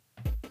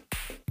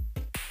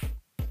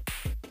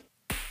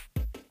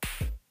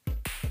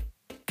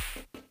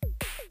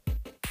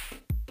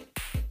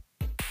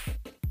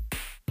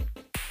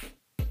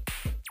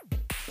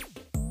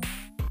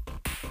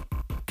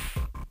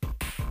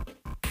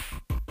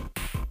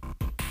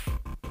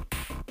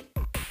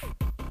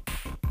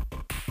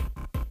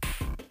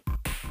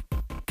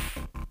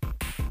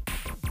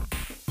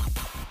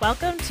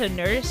Welcome to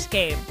Nerd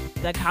Escape,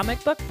 the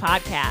comic book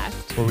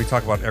podcast, where we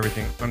talk about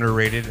everything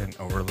underrated and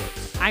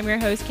overlooked. I'm your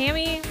host,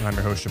 Cammie. And I'm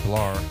your host,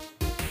 Jablar.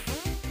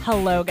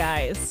 Hello,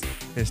 guys.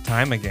 It's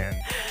time again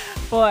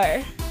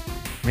For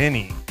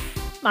Mini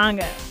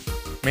Manga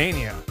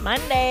Mania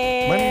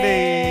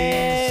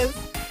Mondays.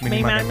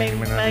 Mini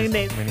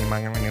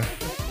Manga.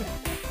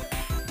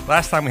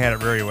 Last time we had it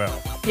very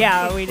well.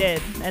 Yeah, we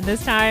did. And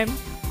this time,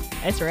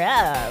 it's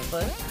rough.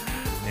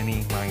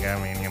 Mini Manga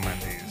Mania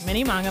Mondays.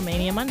 Mini Manga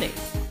Mania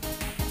Mondays.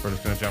 We're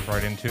just going to jump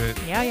right into it.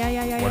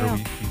 Yeah. What are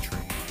we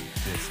featuring on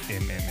this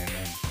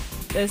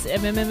MMMM? This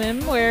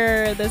MMMM,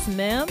 where this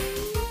mem?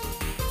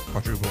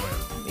 Quadruple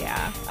M.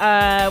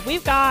 Yeah.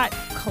 We've got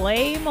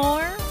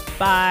Claymore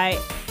by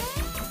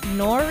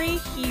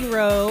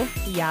Norihiro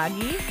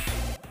Yagi.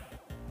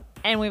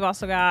 And we've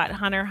also got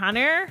Hunter x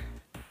Hunter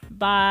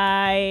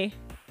by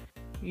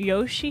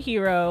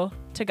Yoshihiro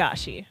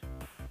Tagashi.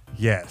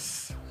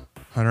 Yes.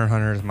 Hunter x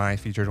Hunter is my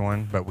featured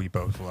one, but we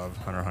both love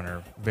Hunter x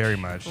Hunter very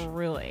much.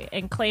 Really.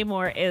 And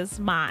Claymore is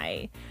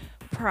my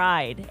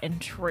pride and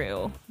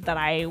true that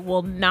I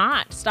will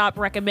not stop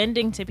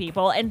recommending to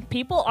people, and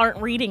people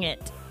aren't reading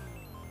it.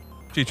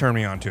 She turned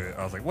me on to it.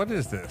 I was like, what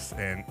is this?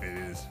 And it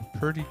is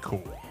pretty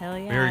cool. Hell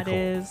yeah, very it cool.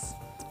 is.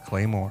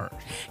 Claymore.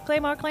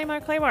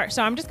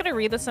 So I'm just going to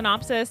read the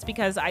synopsis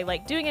because I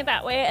like doing it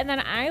that way, and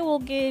then I will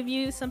give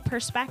you some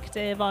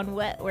perspective on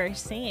what we're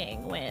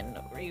seeing when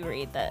we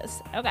read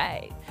this.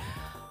 Okay.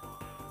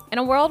 In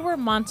a world where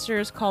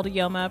monsters called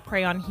Yoma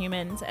prey on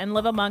humans and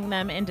live among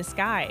them in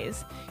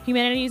disguise,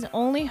 humanity's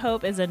only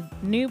hope is a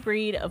new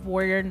breed of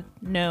warrior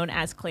known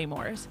as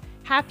Claymores.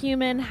 Half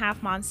human,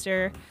 half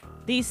monster,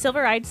 these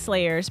silver-eyed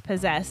slayers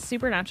possess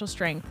supernatural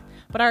strength,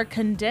 but are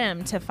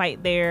condemned to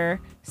fight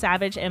their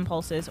savage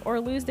impulses or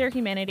lose their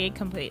humanity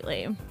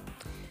completely.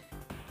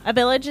 A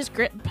village is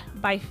gripped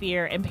by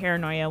fear and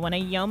paranoia when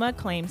a Yoma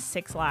claims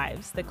 6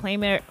 lives. The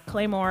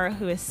Claymore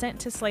who is sent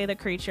to slay the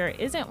creature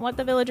isn't what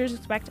the villagers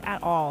expect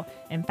at all.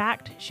 In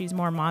fact, she's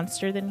more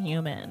monster than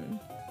human.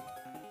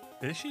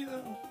 Is she,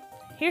 though?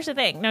 Here's the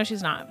thing. No,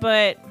 she's not.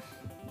 But,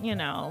 you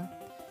know,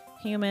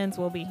 humans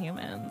will be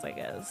humans, I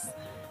guess.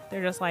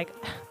 They're just like,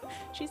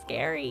 she's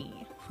scary.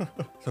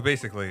 So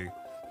basically,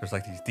 there's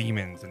like these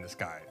demons in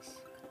disguise.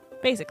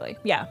 Basically,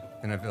 yeah.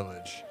 In a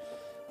village.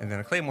 And then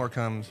a Claymore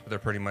comes, but they're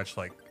pretty much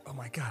like, oh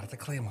my God, it's a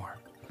Claymore.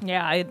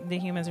 Yeah, the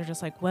humans are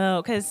just like,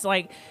 well, because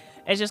like,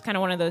 it's just kind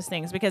of one of those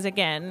things. Because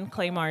again,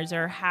 Claymores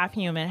are half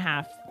human,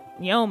 half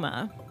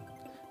Yoma,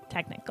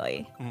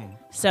 technically.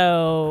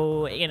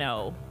 So, you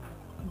know,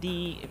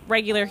 the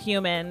regular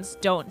humans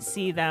don't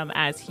see them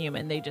as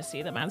human. They just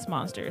see them as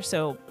monsters.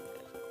 So,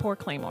 poor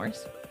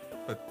Claymores.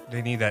 But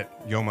they need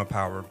that Yoma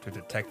power to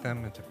detect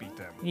them and to beat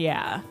them.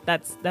 Yeah,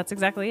 that's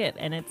exactly it,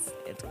 and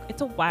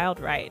it's a wild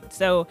ride.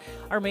 So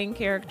our main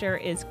character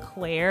is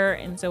Claire,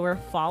 and so we're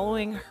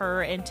following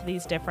her into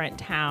these different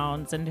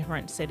towns and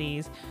different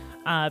cities,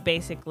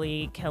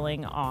 basically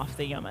killing off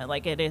the Yoma.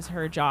 Like, it is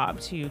her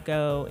job to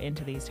go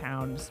into these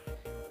towns,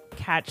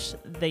 catch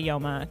the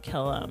Yoma,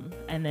 kill them,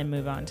 and then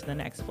move on to the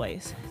next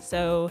place.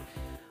 So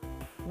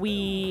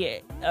we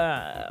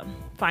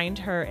find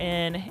her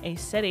in a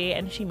city,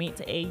 and she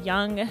meets a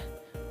young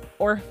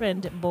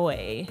orphaned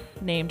boy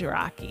named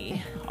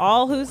Rocky.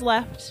 All who's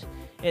left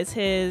is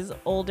his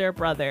older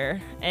brother.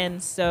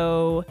 And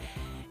so,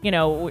 you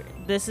know,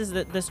 this is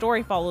the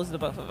story follows the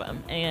both of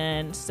them.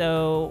 And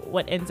so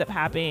what ends up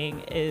happening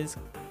is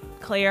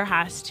Claire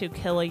has to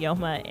kill a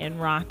Yoma in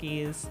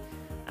Rocky's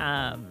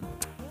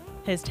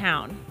his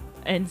town.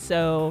 And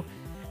so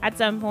at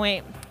some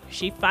point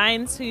she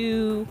finds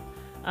who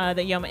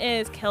the Yoma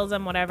is, kills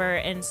him, whatever,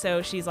 and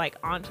so she's like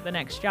on to the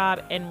next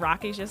job, and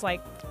Rocky's just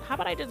like, how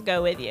about I just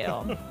go with you?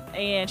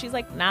 And she's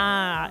like,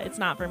 nah, it's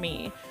not for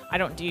me, I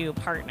don't do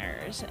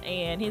partners.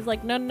 And he's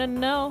like,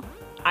 no,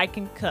 I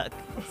can cook.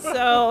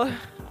 So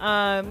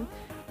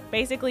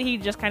basically he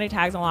just kind of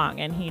tags along,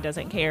 and he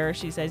doesn't care if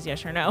she says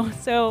yes or no.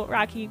 So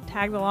Rocky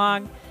tags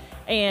along,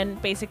 and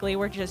basically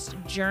we're just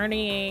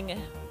journeying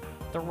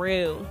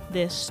through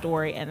this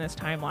story and this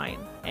timeline,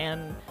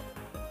 and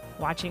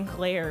watching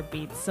Claire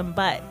beat some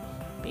butt,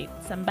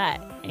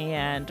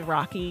 and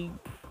Rocky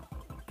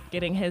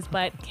getting his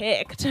butt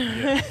kicked.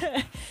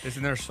 Yeah.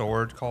 Isn't their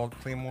sword called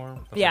Claymore?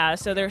 Yeah,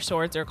 so their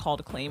swords are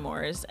called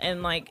Claymores,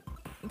 and like,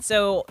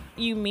 so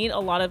you meet a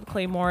lot of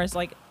Claymores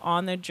like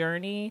on the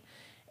journey,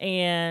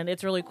 and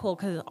it's really cool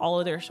because all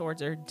of their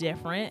swords are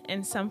different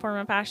in some form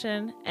or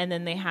fashion, and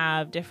then they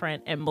have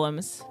different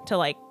emblems to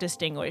like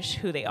distinguish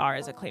who they are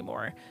as a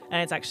Claymore,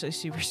 and it's actually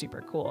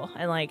super cool.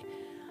 And like,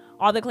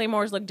 all the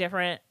Claymores look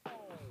different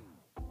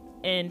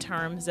in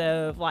terms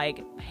of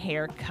like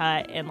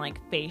haircut and like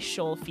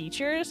facial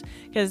features,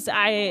 because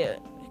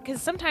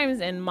sometimes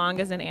in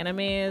mangas and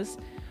animes,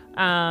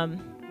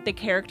 the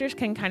characters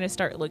can kind of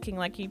start looking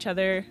like each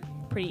other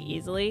pretty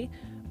easily.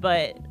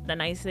 But the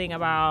nice thing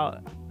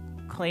about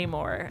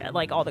Claymore,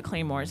 like all the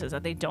Claymores, is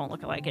that they don't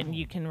look alike, and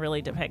you can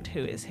really depict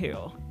who is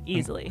who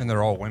easily. And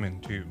they're all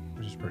women too,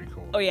 which is pretty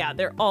cool. Oh yeah,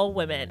 they're all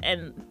women,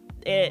 and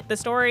the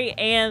story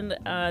and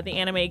the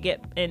anime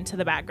get into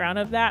the background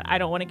of that. I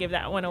don't want to give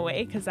that one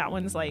away because that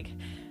one's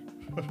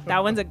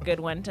a good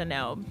one to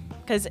know.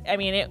 Because I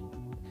mean,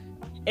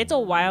 it's a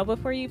while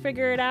before you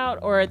figure it out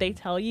or they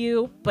tell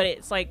you, but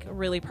it's like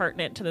really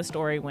pertinent to the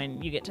story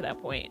when you get to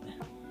that point.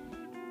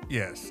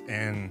 Yes,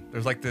 and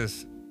there's like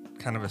this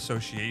kind of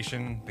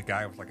association. The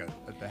guy with like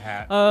the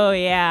hat. Oh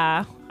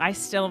yeah,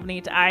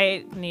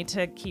 I need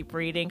to keep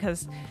reading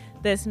because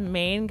this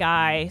main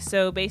guy.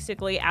 So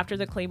basically, after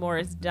the claymore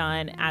is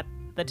done at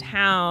the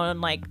town,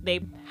 like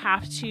they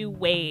have to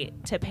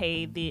wait to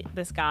pay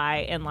this guy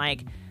in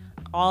like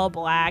all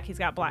black. He's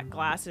got black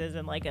glasses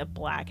and like a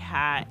black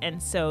hat,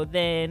 and so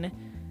then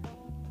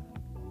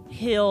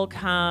he'll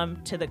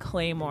come to the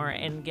claymore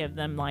and give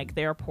them like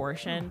their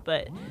portion,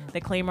 but the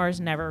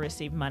claymores never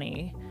receive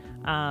money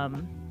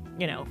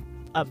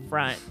up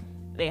front.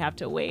 They have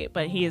to wait,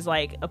 but he is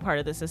like a part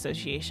of this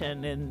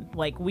association, and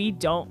like we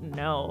don't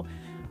know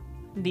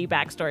the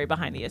backstory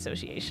behind the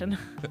association.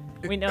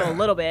 We know a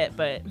little bit,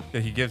 but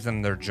yeah, he gives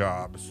them their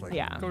jobs. Like,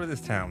 yeah, go to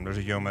this town. There's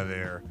a Yoma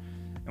there,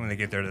 and when they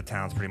get there, the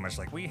town's pretty much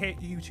like, we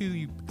hate you too,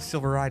 you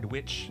silver-eyed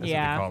witch. That's what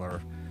they call her.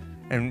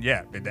 And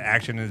yeah, the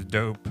action is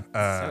dope.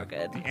 So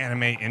good. The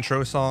anime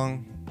intro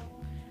song,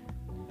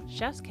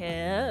 Chef's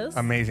Kiss.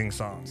 amazing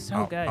song.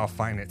 So good. I'll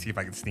find it, see if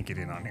I can sneak it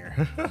in on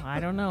here.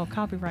 I don't know.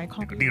 Copyright.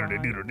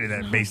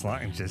 That bass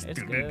line just.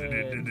 It's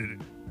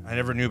good. I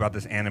never knew about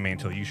this anime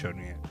until you showed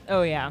me it.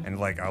 Oh yeah. And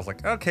like I was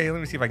like, okay,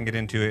 let me see if I can get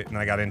into it. And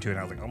I got into it, and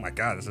I was like, oh my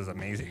god, this is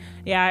amazing.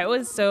 Yeah, it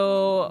was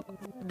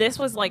this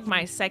was like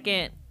my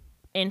second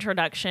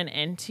introduction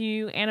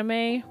into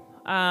anime.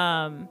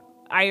 My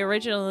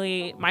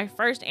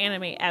first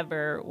anime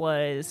ever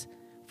was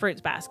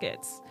Fruits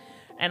Baskets,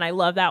 and I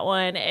love that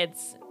one.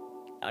 It's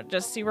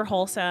just super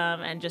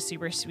wholesome and just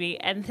super sweet.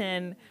 And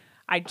then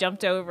I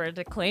jumped over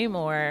to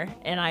Claymore,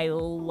 and I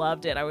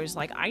loved it. I was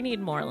like, I need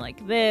more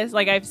like this.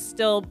 Like I've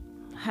still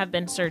have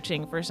been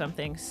searching for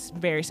something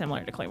very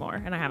similar to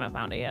Claymore, and I haven't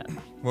found it yet.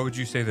 What would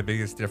you say the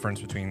biggest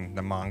difference between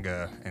the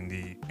manga and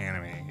the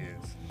anime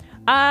is?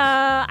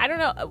 I don't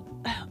know.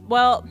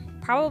 Well,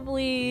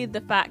 probably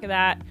the fact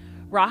that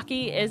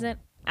Rocky isn't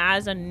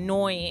as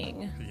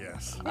annoying.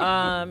 Yes.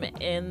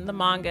 In the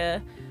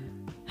manga,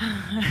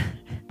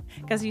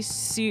 because he's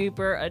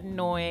super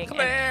annoying.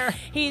 Claire.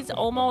 He's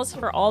almost,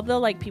 for all the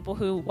like people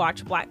who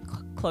watch Black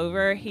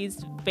Clover,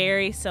 he's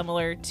very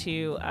similar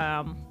to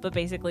but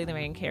basically the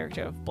main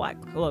character of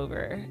Black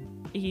Clover.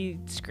 He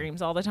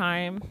screams all the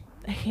time,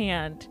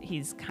 and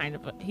he's kind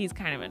of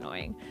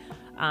annoying.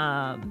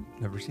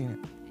 Never seen it.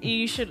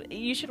 You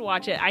should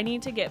watch it. I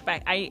need to get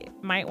back. I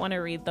might want to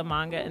read the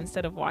manga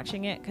instead of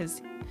watching it,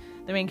 because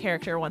the main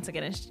character, once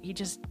again,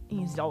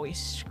 he's always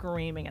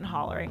screaming and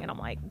hollering, and I'm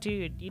like,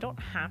 dude, you don't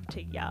have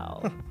to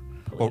yell.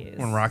 Well,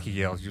 when Rocky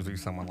yells, usually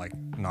someone like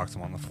knocks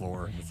him on the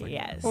floor. And it's like,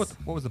 yes. What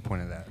was the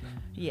point of that?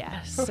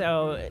 Yeah.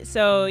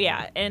 So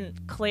yeah, and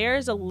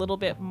Claire's a little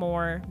bit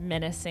more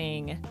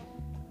menacing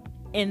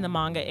in the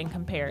manga in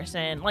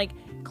comparison. Like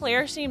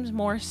Claire seems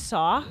more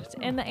soft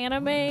in the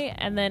anime,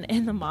 and then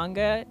in the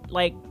manga,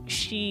 like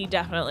she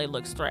definitely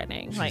looks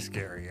threatening. She's like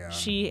scary, yeah.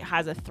 She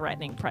has a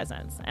threatening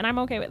presence, and I'm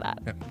okay with that.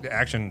 Yeah, the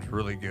action's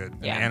really good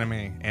in Yeah. the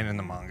anime and in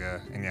the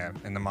manga. And yeah,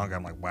 in the manga,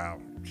 I'm like, wow,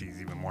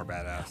 she's even more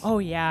badass. Oh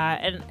yeah,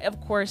 and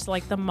of course,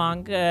 like the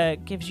manga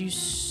gives you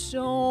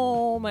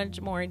so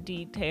much more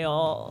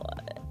detail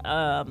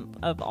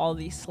of all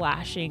these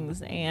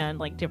slashings and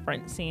like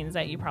different scenes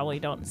that you probably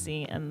don't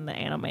see in the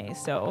anime.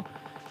 So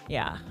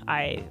yeah,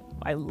 I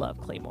love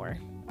Claymore.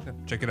 Yeah,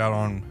 check it out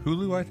on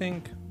Hulu, I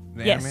think.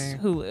 The Yes, anime.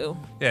 Hulu.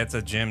 Yeah, it's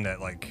a gym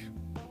that like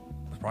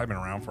has probably been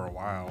around for a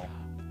while.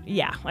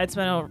 Yeah, it's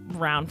been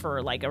around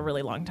for like a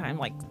really long time.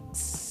 Like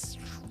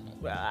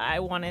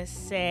I want to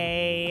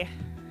say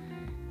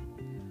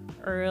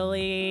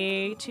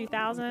early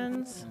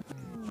 2000s.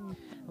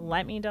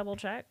 Let me double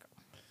check.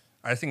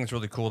 I think it's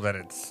really cool that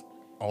it's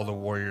all the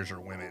warriors are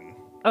women.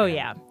 Oh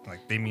yeah.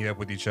 Like they meet up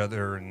with each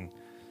other and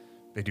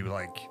they do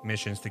like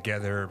missions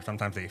together.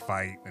 Sometimes they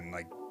fight, and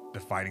like the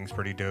fighting's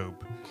pretty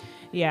dope.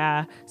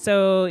 Yeah.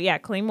 So yeah,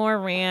 Claymore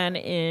ran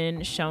in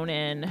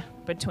Shonen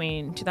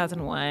between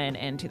 2001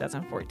 and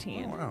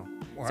 2014. Oh,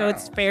 wow. So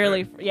it's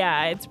fairly,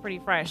 it's pretty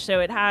fresh. So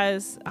it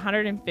has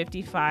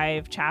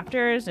 155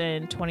 chapters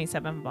and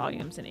 27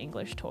 volumes in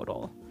English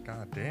total.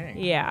 God dang.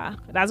 Yeah.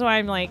 That's why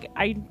I'm like,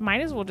 I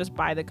might as well just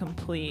buy the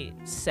complete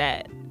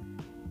set.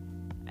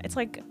 It's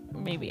like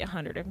maybe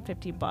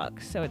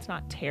 $150, so it's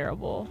not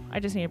terrible. I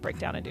just need to break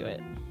down and do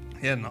it.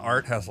 Yeah, and the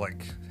art has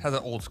an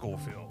old school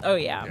feel. Oh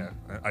yeah.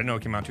 Yeah. I know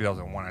it came out in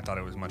 2001. I thought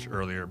it was much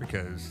earlier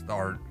because the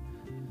art,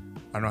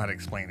 I don't know how to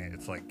explain it.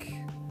 It's like,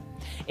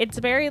 it's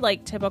very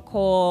like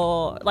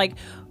typical, like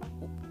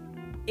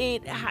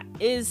it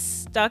is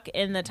stuck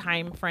in the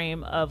time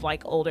frame of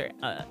like older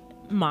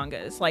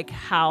mangas, like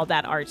how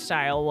that art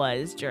style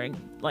was during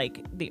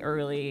like the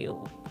early,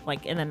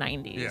 like in the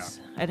 90s.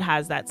 Yeah. It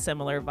has that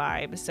similar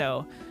vibe.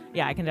 So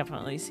yeah, I can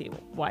definitely see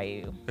why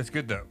you. It's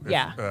good though.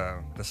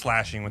 Yeah. The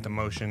slashing with the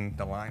motion,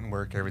 the line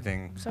work,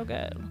 everything. So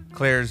good.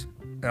 Claire's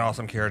an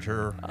awesome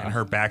character, and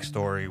her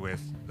backstory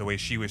with the way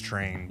she was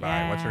trained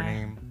by what's her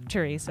name?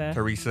 Teresa.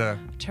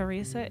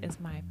 Teresa is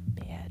my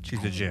bitch.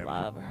 She's a gem.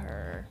 I love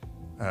her.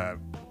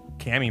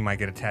 Cammy might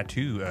get a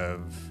tattoo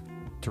of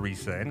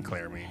Teresa and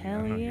Claire. Maybe.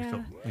 Hell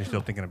yeah. You're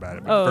still thinking about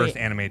it. But the first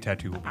anime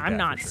tattoo will be. I'm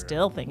not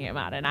still thinking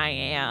about it. I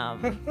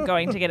am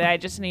going to get it. I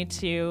just need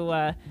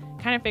to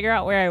kind of figure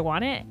out where I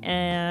want it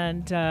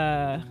and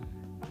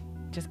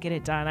just get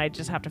it done. I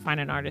just have to find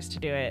an artist to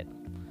do it.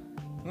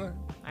 Right.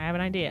 I have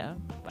an idea.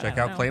 Check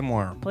out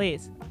Claymore.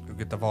 Please. Go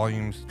get the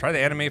volumes. Try the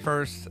anime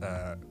first.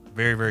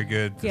 Very, very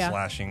good. The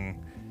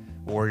slashing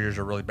warriors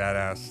are really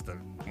badass.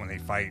 When they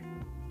fight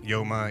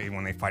Yoma, even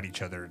when they fight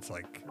each other, it's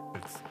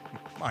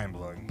mind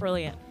blowing.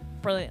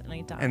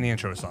 Brilliantly done. And the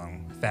intro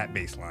song, fat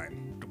bass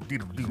line.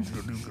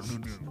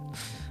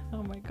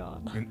 Oh my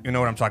god. You know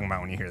what I'm talking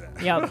about when you hear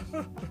that. Yep.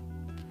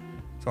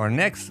 So our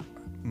next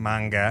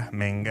manga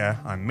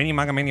on Mini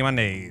Manga Mania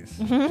Mondays.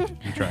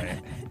 You try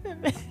it.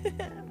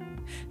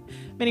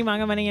 Mini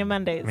Manga Mania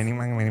Mondays. Mini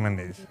Manga Mania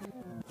Mondays.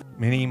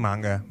 Mini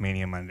Manga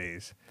Mania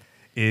Mondays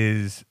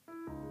is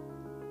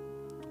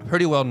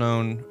pretty well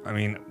known. I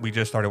mean, we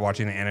just started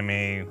watching the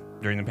anime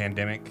during the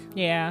pandemic.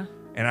 Yeah.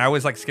 And I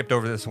always skipped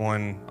over this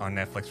one on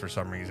Netflix for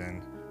some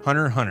reason.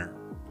 Hunter x Hunter.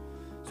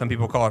 Some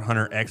people call it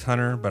Hunter x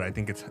Hunter, but I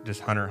think it's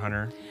just Hunter x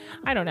Hunter.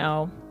 I don't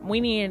know.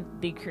 We need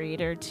the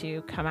creator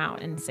to come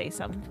out and say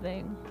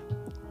something.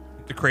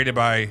 It's created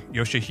by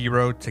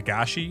Yoshihiro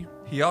Tagashi.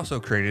 He also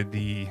created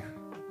the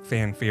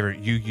fan favorite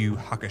Yu Yu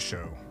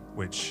Hakusho,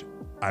 which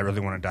I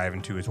really want to dive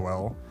into as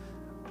well.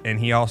 And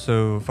he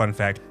also, fun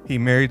fact, he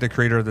married the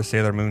creator of the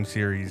Sailor Moon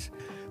series.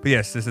 But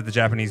yes, this is the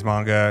Japanese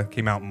manga.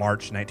 Came out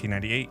March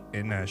 1998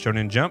 in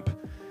Shonen Jump.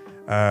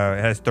 It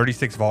has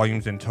 36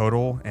 volumes in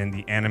total, and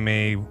the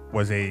anime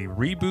was a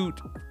reboot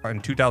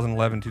in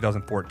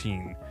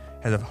 2011-2014.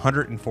 Has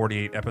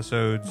 148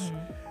 episodes.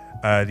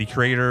 The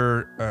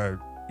creator,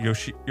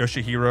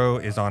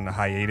 Yoshihiro, is on a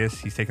hiatus.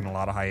 He's taken a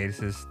lot of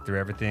hiatuses through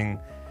everything.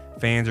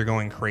 Fans are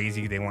going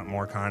crazy. They want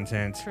more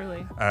content.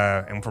 Truly.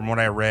 And from what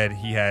I read,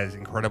 he has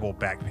incredible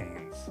back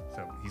pains.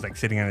 So he's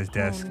sitting at his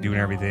desk doing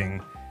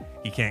everything.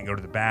 He can't go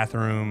to the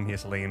bathroom. He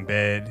has to lay in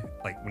bed.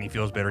 When he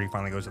feels better, he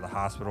finally goes to the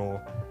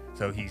hospital.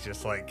 So he's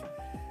just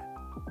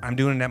I'm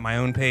doing it at my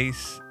own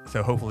pace.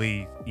 So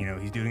hopefully,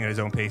 he's doing it at his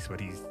own pace, but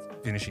he's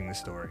finishing the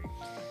story.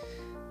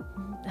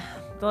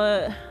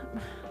 The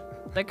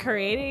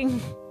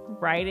creating,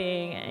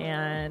 writing,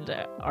 and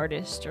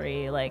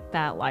artistry,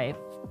 that life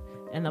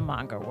in the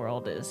manga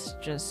world is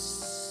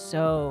just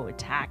so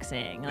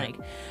taxing.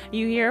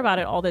 You hear about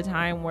it all the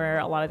time where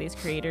a lot of these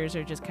creators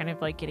are just kind of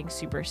getting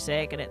super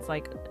sick, and it's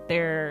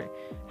they're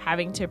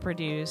having to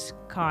produce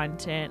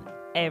content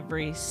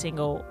every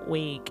single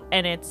week,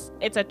 and it's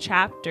a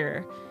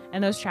chapter,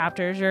 and those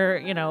chapters are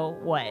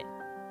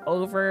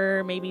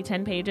over maybe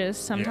 10 pages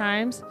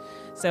sometimes.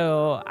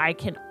 So I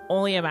can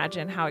only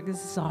imagine how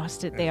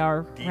exhausted they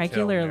are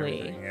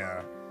regularly.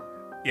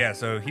 Yeah,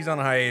 so he's on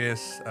a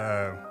hiatus.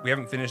 We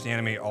haven't finished the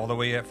anime all the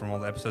way yet from all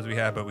the episodes we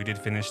have, but we did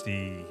finish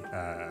the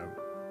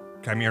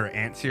Chimera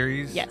Ant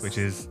series, which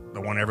is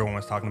the one everyone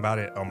was talking about.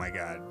 Oh my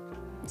god.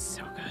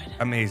 So good.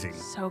 Amazing.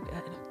 So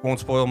good. Won't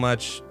spoil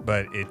much,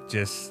 but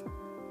it's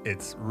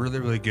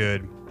really, really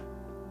good.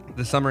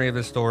 The summary of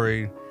the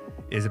story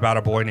is about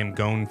a boy named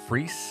Gon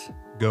Freese.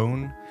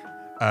 Gon.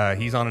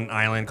 He's on an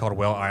island called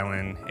Whale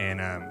Island,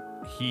 and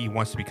he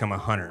wants to become a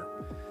hunter.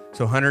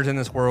 So hunters in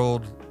this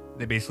world,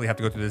 they basically have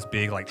to go through this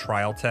big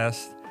trial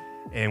test,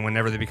 and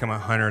whenever they become a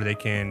hunter, they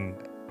can,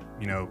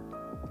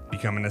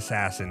 become an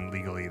assassin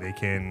legally. They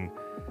can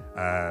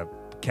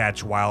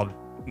catch wild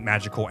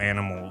magical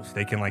animals.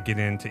 They can get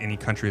into any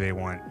country they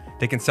want.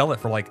 They can sell it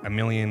for $1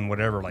 million,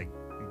 whatever,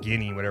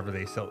 guinea, whatever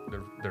they sell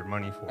their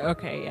money for.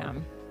 Okay, yeah.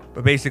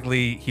 But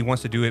basically, he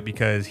wants to do it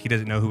because he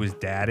doesn't know who his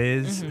dad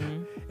is,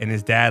 and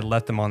his dad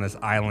left him on this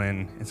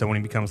island. And so when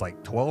he becomes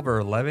 12 or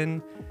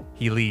 11,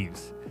 he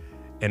leaves.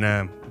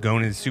 And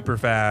Gon is super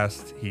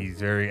fast. He's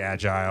very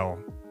agile,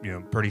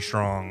 pretty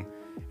strong.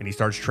 And he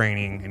starts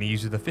training, and he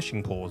uses the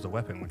fishing pole as a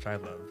weapon, which I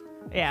love.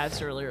 Yeah,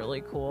 it's really,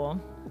 really cool.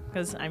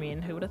 Because,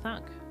 who would have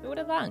thunk? Who would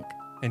have thunk?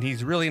 And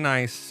he's really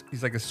nice.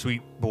 He's a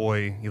sweet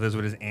boy. He lives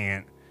with his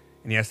aunt,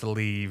 and he has to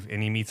leave,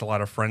 and he meets a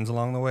lot of friends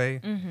along the way.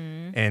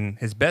 And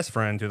his best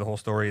friend through the whole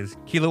story is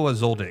Killua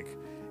Zoldyck.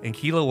 And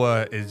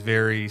Killua is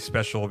very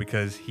special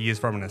because he is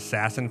from an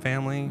assassin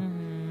family.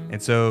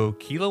 And so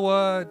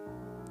Killua,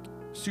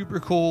 super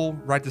cool,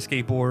 rides a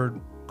skateboard,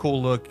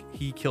 cool look.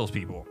 He kills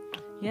people.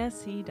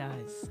 Yes, he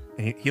does.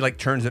 And he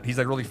turns it. He's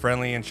really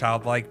friendly and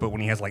childlike, but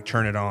when he has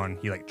turn it on,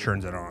 he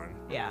turns it on.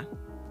 Yeah.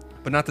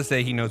 But not to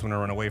say he knows when to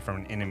run away from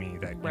an enemy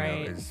that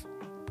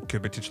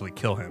could potentially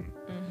kill him.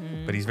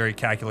 But he's very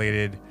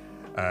calculated.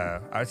 I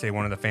would say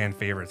one of the fan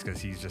favorites because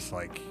he's just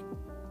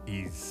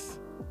he's,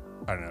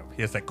 I don't know,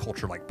 he has that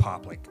culture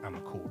pop, I'm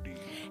a cool dude.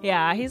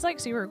 Yeah, he's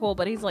super cool,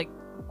 but he's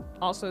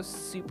also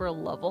super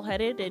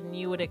level-headed, and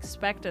you would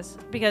expect us,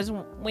 because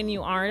when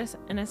you are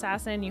an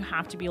assassin, you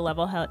have to be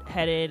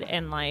level-headed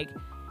and like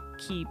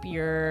keep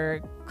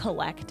your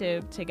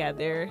collective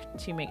together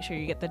to make sure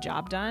you get the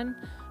job done.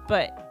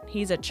 But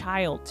he's a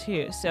child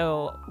too,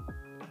 so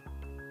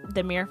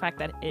the mere fact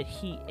that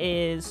he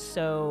is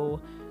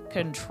so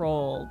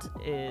controlled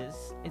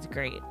is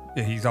great.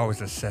 Yeah, he's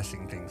always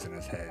assessing things in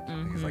his head.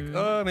 He's like,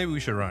 oh, maybe we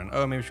should run.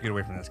 Oh, maybe we should get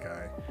away from this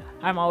guy.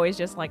 I'm always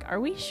just like, are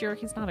we sure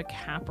he's not a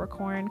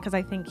Capricorn? Because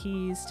I think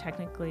he's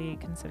technically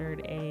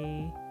considered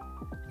I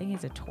think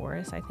he's a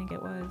Taurus, I think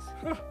it was.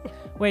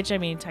 Which, I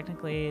mean,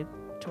 technically,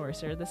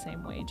 Taurus are the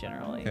same way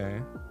generally.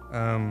 Okay.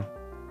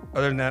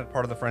 Other than that,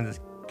 part of the Friends is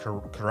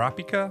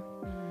Kurapika.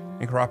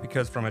 And Kurapika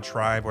is from a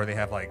tribe where they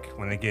have, like,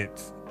 when they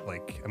get,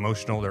 like,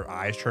 emotional, their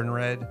eyes turn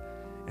red.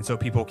 And so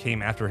people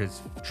came after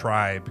his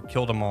tribe,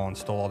 killed them all, and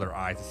stole all their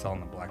eyes to sell on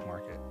the black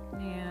market.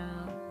 Yeah.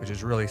 Which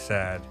is really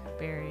sad.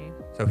 Very.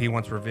 So he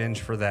wants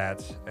revenge for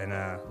that. And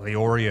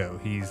Leorio,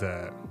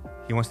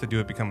 he wants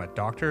to become a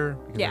doctor.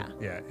 Yeah.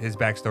 His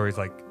backstory is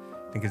like,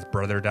 I think his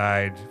brother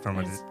died from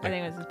I think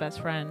it was his best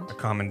friend. a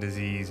common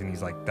disease, and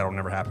he's like, that'll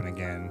never happen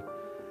again.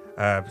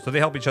 So they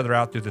help each other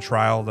out through the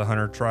trial, the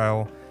Hunter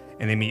trial,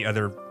 and they meet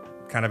other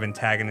kind of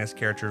antagonist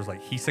characters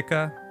like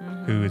Hisoka,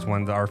 who is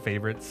one of our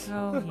favorites.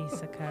 Oh,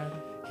 Hisoka.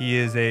 He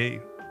is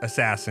a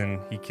assassin.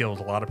 He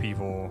kills a lot of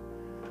people.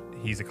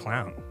 He's a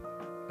clown.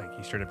 Like,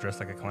 he's straight up dressed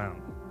like a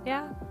clown.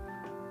 Yeah.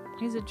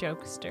 He's a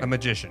jokester. A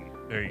magician.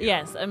 There you go.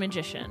 Yes, a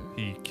magician.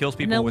 He kills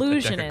people An with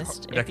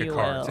illusionist, a deck if of you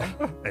cards.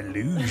 will.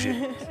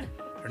 Illusions.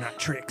 They're not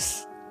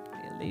tricks.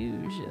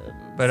 Illusions.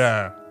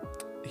 But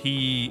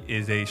he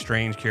is a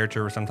strange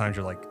character where sometimes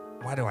you're like,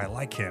 why do I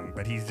like him?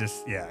 But he's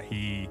just,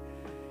 he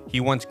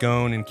wants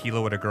Gon and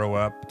Killua to grow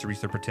up to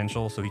reach their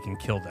potential so he can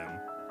kill them.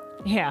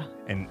 Yeah.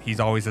 And he's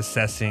always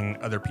assessing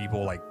other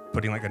people, like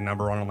putting like a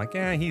number on them, like,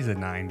 he's a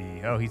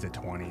 90. Oh, he's a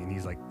 20. And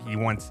he's like,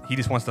 he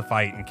just wants to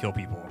fight and kill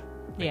people.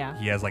 Like, Yeah.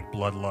 He has like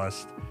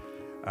bloodlust.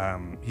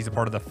 He's a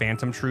part of the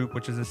Phantom Troop,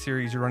 which is a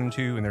series you run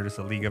into, and they're just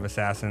a league of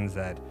assassins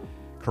that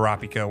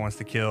Kurapika wants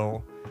to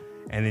kill.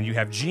 And then you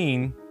have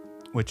Jean,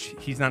 which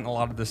he's not in a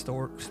lot of the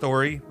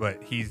story,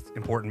 but he's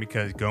important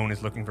because Gon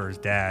is looking for his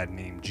dad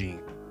named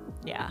Jean.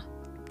 Yeah.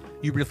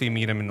 You briefly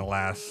meet him in the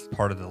last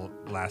part of the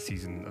last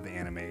season of the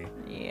anime.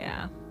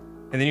 Yeah.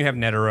 And then you have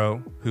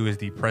Netero, who is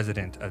the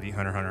president of the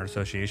Hunter x Hunter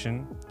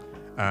Association.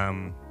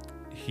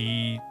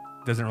 He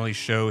doesn't really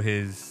show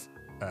his...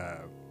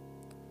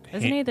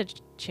 Isn't he the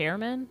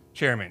chairman?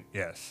 Chairman,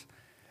 yes.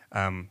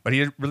 But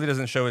he really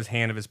doesn't show his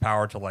hand of his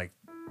power till like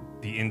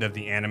the end of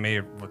the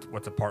anime,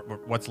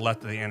 what's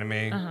left of the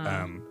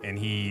anime. And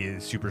he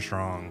is super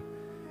strong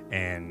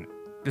and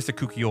just a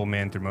kooky old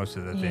man through most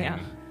of the thing. Yeah.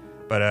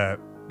 But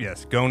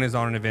yes, Gon is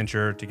on an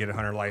adventure to get a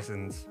hunter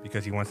license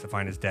because he wants to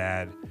find his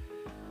dad.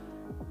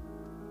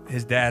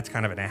 His dad's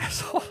kind of an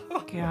asshole.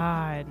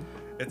 God.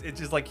 It's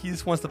just like he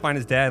just wants to find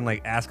his dad and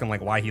like ask him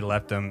like why he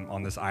left him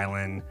on this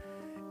island.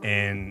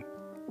 And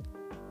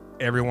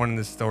everyone in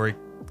this story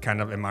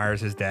kind of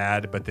admires his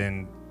dad, but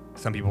then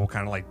some people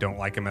kind of like don't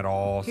like him at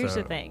all. Here's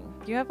the thing.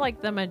 You have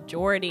like the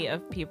majority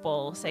of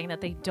people saying that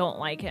they don't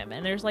like him.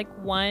 And there's like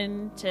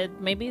 1 to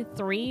maybe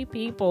 3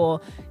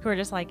 people who are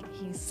just like,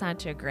 he's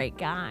such a great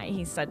guy.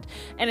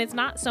 And it's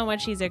not so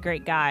much he's a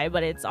great guy,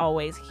 but it's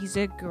always, he's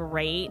a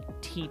great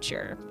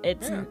teacher.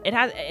 It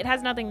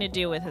has nothing to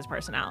do with his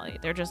personality.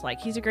 They're just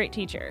like, he's a great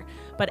teacher.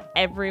 But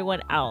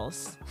everyone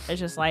else is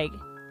just like,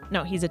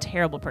 no, he's a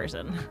terrible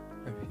person.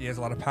 He has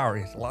a lot of power.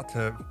 He has a lot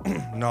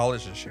of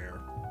knowledge to share.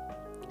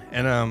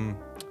 And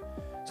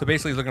so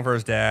basically he's looking for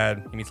his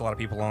dad. He meets a lot of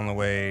people along the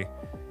way.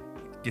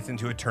 Gets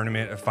into a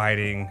tournament of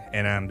fighting,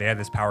 and they have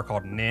this power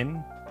called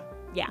Nin.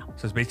 Yeah.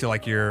 So it's basically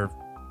like your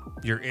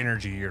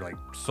energy, your like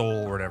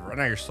soul or whatever.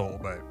 Not your soul,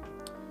 but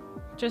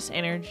Just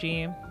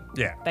energy.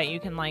 Yeah. That you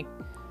can like,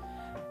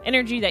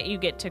 energy that you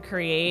get to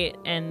create,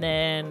 and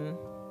then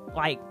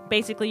like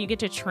basically you get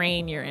to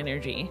train your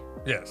energy.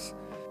 Yes.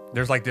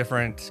 There's like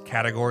different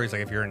categories.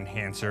 Like if you're an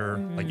enhancer,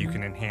 like you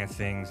can enhance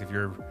things. If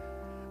you're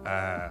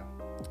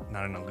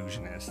not an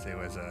illusionist, it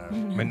was a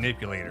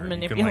manipulator.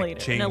 You can like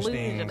change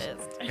things.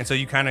 And so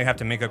you kind of have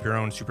to make up your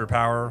own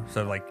superpower.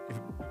 So like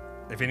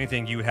if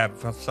anything, you would have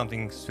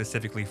something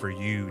specifically for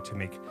you to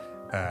make.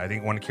 I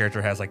think one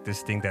character has like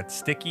this thing that's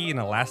sticky and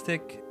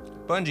elastic.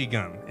 Bungee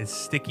gum is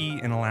sticky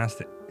and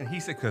elastic. In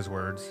Hisoka's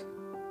words,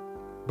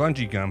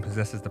 bungee gum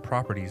possesses the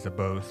properties of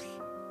both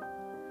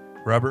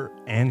rubber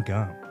and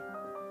gum.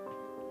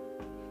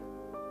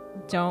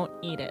 Don't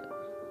eat it.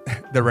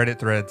 The Reddit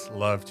threads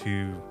love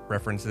to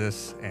reference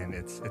this, and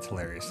it's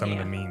hilarious. Some of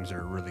the memes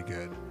are really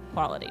good.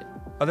 Quality.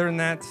 Other than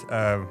that,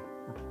 I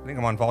think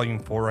I'm on volume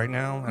 4 right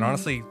now. And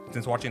honestly,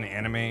 since watching the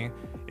anime,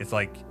 it's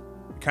like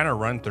kind of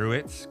run through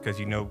it because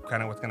you know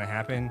kind of what's going to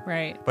happen.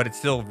 Right. But it's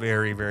still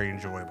very, very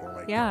enjoyable.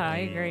 Like, yeah, I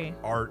agree.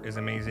 Art is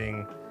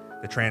amazing.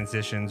 The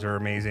transitions are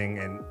amazing.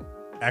 And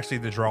actually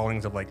the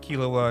drawings of like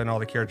Killua and all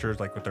the characters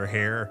like with their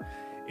hair,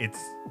 it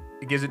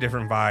gives a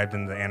different vibe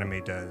than the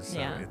anime does.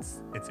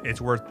 So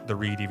it's worth the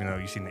read even though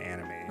you've seen the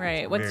anime.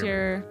 Right. It's What's very,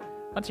 your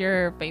What's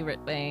your favorite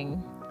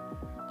thing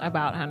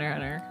about Hunter x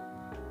Hunter?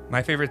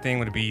 My favorite thing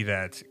would be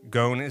that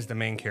Gon is the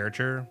main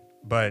character,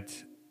 but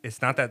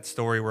it's not that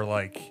story where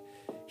like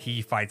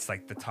he fights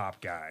like the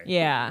top guy.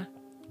 Yeah.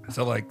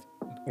 So like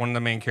one of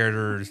the main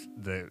characters,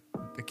 the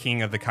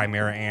king of the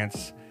Chimera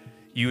ants,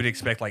 you would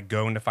expect like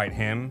Gon to fight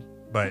him,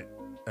 but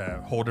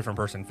a whole different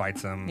person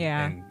fights him.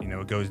 Yeah. And you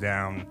know, it goes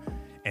down,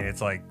 and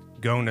it's like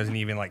Gon doesn't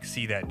even like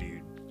see that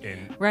dude.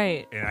 And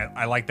Right. And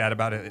I like that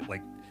about it.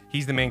 Like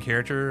he's the main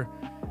character,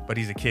 but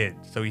he's a kid,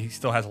 so he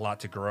still has a lot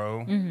to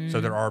grow. So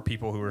there are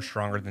people who are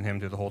stronger than him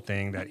through the whole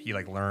thing that he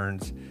like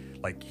learns.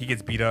 Like he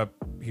gets beat up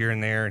here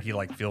and there, and he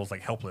like feels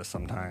like helpless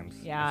sometimes.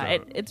 Yeah,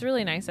 So, it's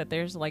really nice that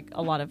there's like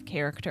a lot of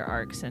character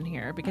arcs in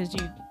here because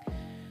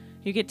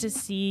you get to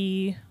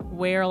see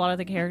where a lot of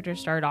the characters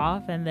start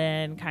off and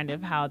then kind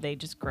of how they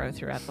just grow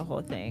throughout the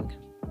whole thing.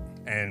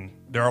 and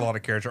there are a lot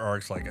of character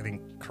arcs. Like I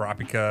think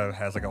Karapika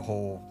has like a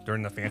whole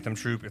during the Phantom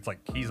Troop. It's like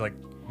he's like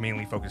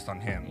mainly focused on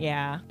him.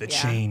 Yeah. The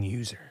yeah. chain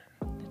user.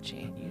 The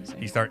chain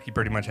user. He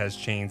pretty much has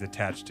chains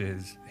attached to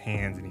his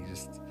hands, and he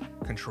just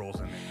controls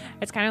them.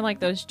 It's kind of like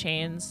those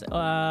chains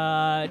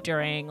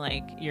during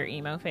like your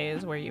emo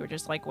phase where you were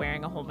just like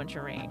wearing a whole bunch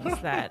of rings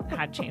that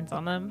had chains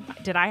on them.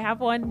 Did I have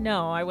one?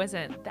 No, I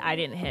wasn't. I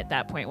didn't hit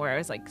that point where I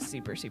was like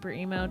super, super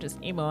emo,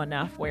 just emo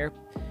enough where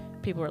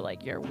people were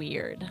like, you're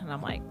weird. And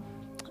I'm like,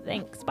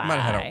 thanks, bye. I might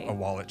have had a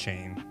wallet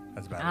chain.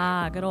 That's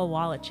about it. Good old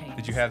wallet chain.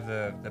 Did you have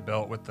the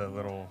belt with the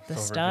little the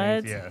silver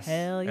studs? things? Yes.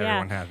 Hell yeah.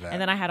 Everyone had that.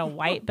 And then I had a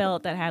white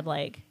belt that had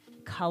like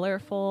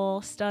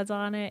colorful studs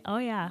on it. Oh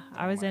yeah,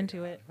 I was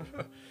into it.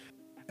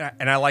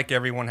 And I like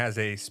everyone has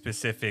a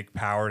specific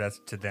power that's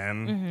to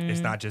them.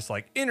 It's not just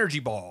like energy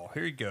ball.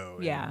 Here you go.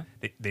 And Yeah.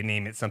 they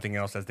name it something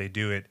else as they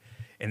do it,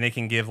 and they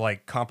can give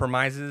like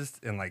compromises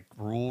and like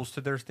rules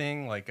to their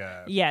thing. Like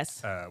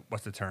Yes.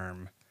 what's the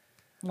term?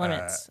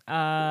 Limits.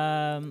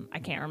 I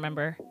can't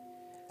remember.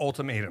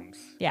 Ultimatums.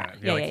 Yeah.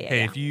 You're like, Yeah.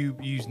 hey, if you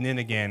use Nin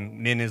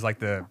again, Nin is like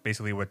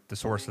basically what the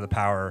source of the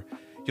power.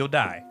 You'll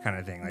die, kind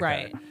of thing. Like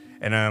Right. That.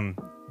 And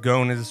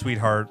Gon is a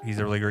sweetheart. He's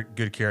a really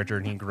good character,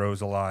 and he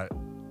grows a lot.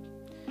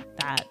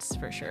 That's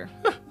for sure.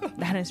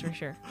 That is for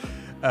sure.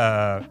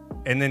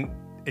 And then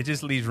it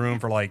just leaves room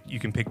for like you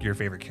can pick your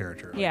favorite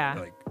character. Yeah.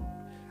 Like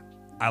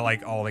I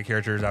like all the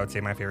characters. I would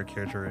say my favorite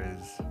character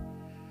is.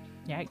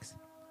 Yikes.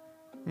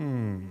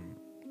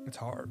 It's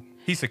hard.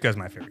 Hisaka's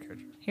my favorite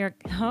character. Here.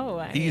 Oh.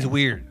 He's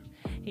weird.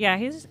 Yeah.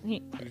 Who's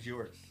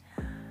yours?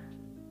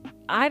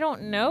 I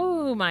don't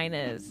know who mine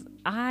is.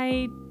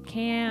 I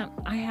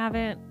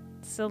haven't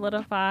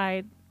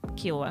solidified.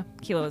 Killua.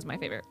 Killua is my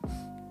favorite.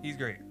 He's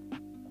great.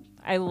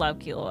 I love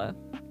Killua.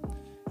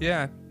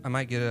 Yeah, I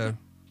might get I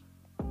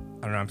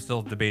don't know. I'm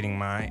still debating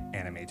my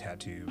anime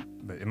tattoo,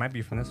 but it might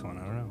be from this one.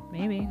 I don't know.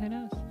 Maybe. Who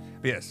knows?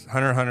 But yes,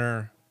 Hunter x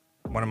Hunter,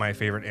 one of my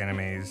favorite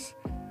animes.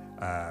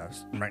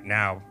 Right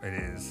now it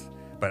is,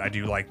 but I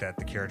do like that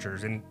the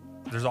characters, and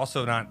there's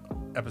also not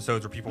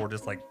episodes where people were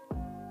just like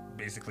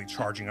basically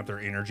charging up their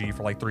energy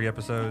for like 3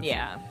 episodes.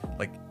 Yeah.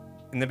 Like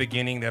in the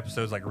beginning, the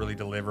episodes like really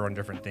deliver on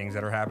different things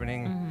that are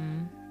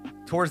happening.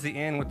 Towards the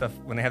end,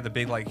 when they have the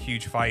big like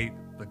huge fight,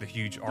 like the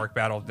huge arc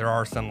battle, there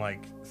are some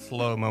like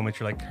slow moments.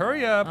 You're like,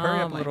 hurry up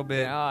a little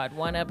bit. God,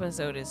 one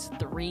episode is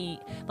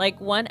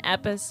one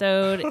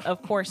episode,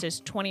 of course, is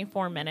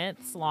 24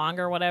 minutes long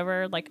or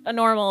whatever. Like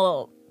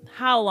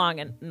how long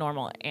a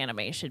normal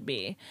anime should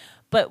be.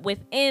 But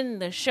within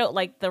the show,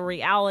 like the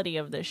reality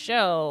of the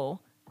show,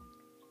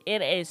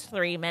 it is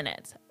 3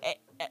 minutes.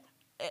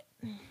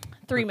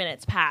 3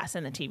 minutes pass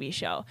in the TV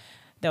show,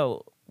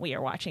 though we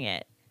are watching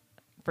it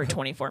for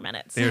 24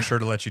 minutes. They are sure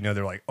to let you know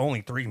they're like,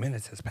 only 3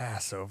 minutes has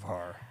passed so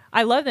far.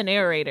 I love the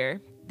narrator.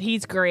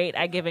 He's great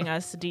at giving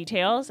us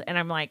details. And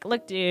I'm like,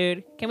 look,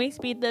 dude, can we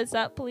speed this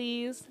up,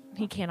 please?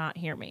 He cannot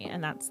hear me.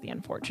 And that's the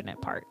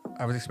unfortunate part.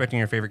 I was expecting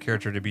your favorite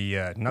character to be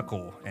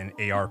Knuckle and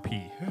ARP.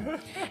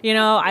 You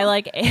know, I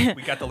like...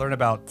 We got to learn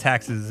about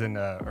taxes and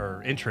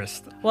or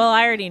interest. Well,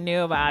 I already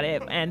knew about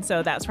it. And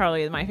so that's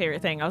probably my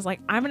favorite thing. I was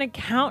like, I'm an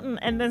accountant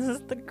and this is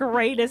the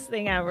greatest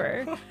thing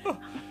ever.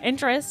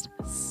 Interest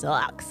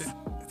sucks.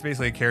 It's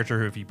basically a character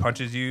who, if he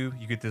punches you,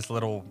 you get this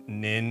little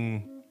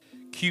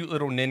cute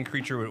little nin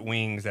creature with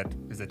wings that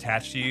is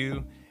attached to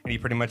you, and he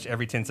pretty much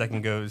every 10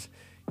 seconds goes,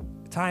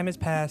 time has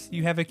passed,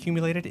 you have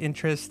accumulated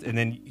interest, and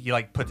then he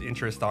like puts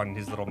interest on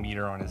his little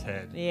meter on his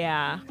head.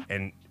 Yeah.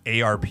 And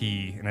ARP,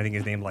 and I think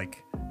his name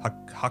like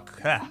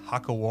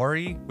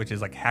Hakawari, which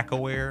is like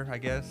Hackaware, I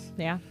guess.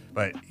 Yeah.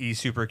 But he's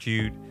super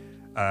cute.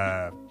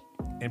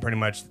 And pretty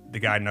much the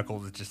guy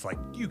Knuckles is just like,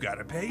 you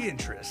gotta pay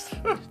interest.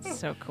 It's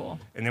so cool.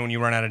 And then when you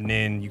run out of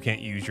nin, you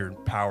can't use your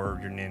power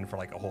of your nin for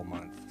like a whole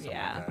month.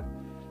 Yeah. Like that.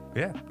 But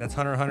yeah, that's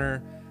Hunter x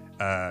Hunter.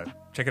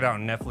 Check it out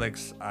on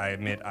Netflix. I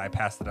admit I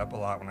passed it up a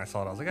lot when I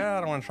saw it. I was like, I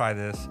don't want to try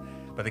this.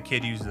 But the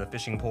kid uses a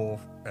fishing pole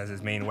as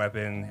his main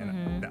weapon,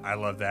 and I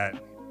love that.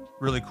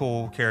 Really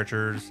cool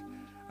characters.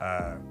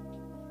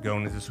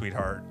 Gon is a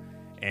sweetheart,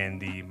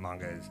 and the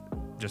manga is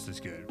just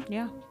as good.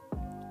 Yeah.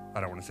 I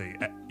don't want to say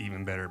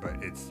even better,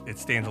 but it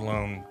stands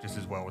alone just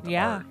as well with the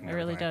Yeah, art. And it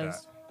really everything like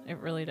does. It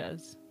really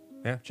does.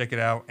 Yeah, check it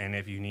out. And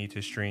if you need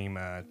to stream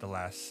the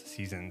last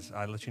seasons,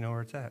 I'll let you know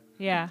where it's at.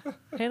 Yeah.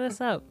 Hit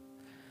us up.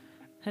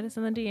 Hit us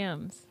in the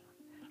DMs.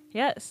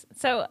 Yes.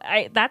 So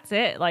that's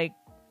it. Like,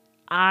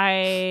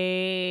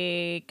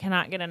 I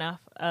cannot get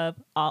enough of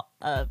all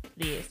of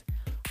these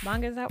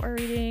mangas that we're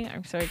reading.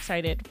 I'm so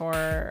excited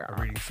for I'm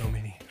reading so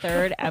many.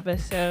 third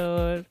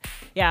episode.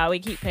 Yeah, we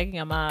keep picking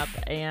them up,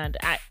 and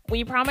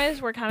we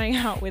promise we're coming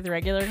out with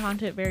regular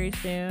content very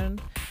soon.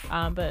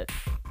 But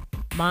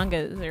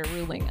mangas are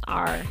ruling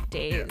our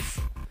days. Yes.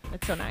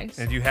 It's so nice.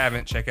 And if you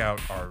haven't, check out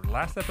our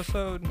last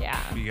episode. Yeah.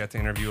 We got to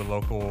interview a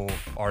local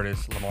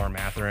artist, Lamar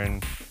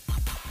Matherin.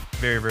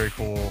 Very, very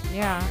cool.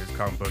 Yeah. His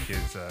comic book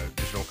is a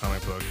digital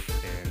comic book,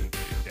 and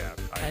yeah,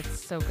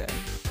 That's so good.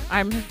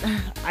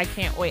 I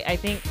can't wait. I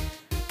think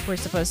we're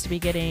supposed to be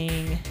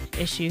getting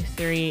issue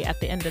 3 at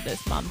the end of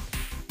this month.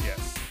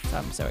 yes. So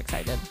I'm so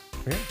excited.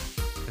 Yeah.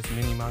 It's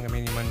Mini Manga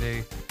Mania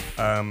Monday.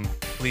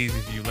 Please,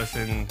 if you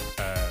listen,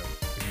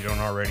 if you don't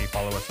already,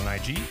 follow us on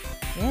IG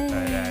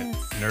at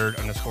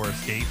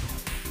nerd_escape.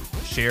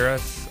 Share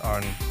us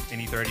on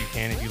any thread you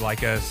can if you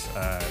like us.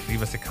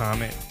 Leave us a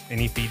comment.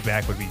 Any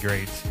feedback would be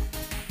great.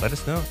 Let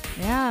us know.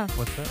 Yeah.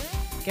 What's up?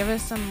 Give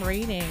us some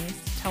ratings.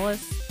 Tell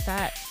us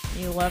that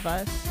you love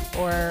us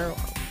or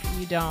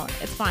you don't.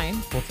 It's fine.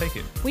 We'll take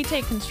it. We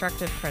take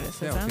constructive Yeah,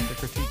 criticism. we'll take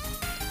the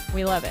critique.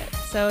 We love it.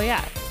 So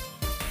yeah.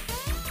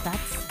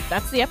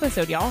 That's the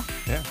episode, y'all.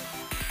 Yeah.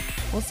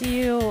 We'll see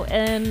you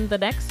in the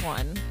next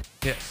one.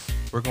 Yes.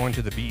 We're going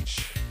to the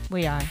beach.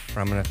 We are.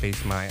 Where I'm going to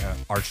face my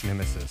arch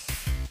nemesis,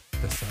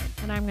 the sun.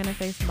 And I'm going to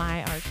face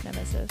my arch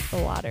nemesis, the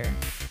water.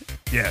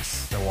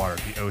 Yes, the water,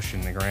 the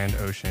ocean, the grand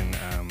ocean.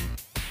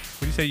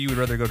 Would you say you would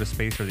rather go to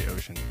space or the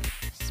ocean?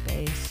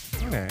 Space.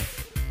 Okay.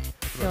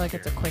 I feel like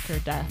it's a quicker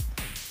death.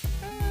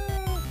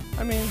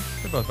 I mean,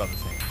 they're both about the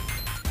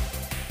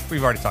same.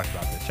 We've already talked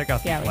about this. Check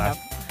out the Yeah, we last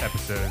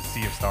episode,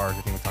 Sea of Stars.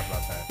 I think we talked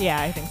about that.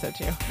 Yeah, I think so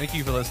too. Thank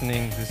you for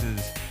listening. This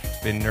has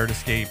been Nerd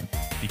Escape,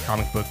 the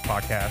comic book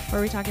podcast.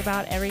 Where we talk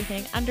about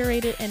everything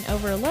underrated and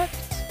overlooked.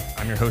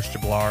 I'm your host,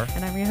 Jablar.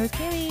 And I'm your host,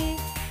 Kimmy.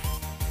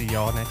 See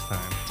y'all next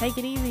time. Take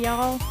it easy,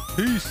 y'all.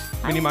 Peace.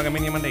 Mini Manga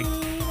Mania Monday.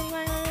 Bye.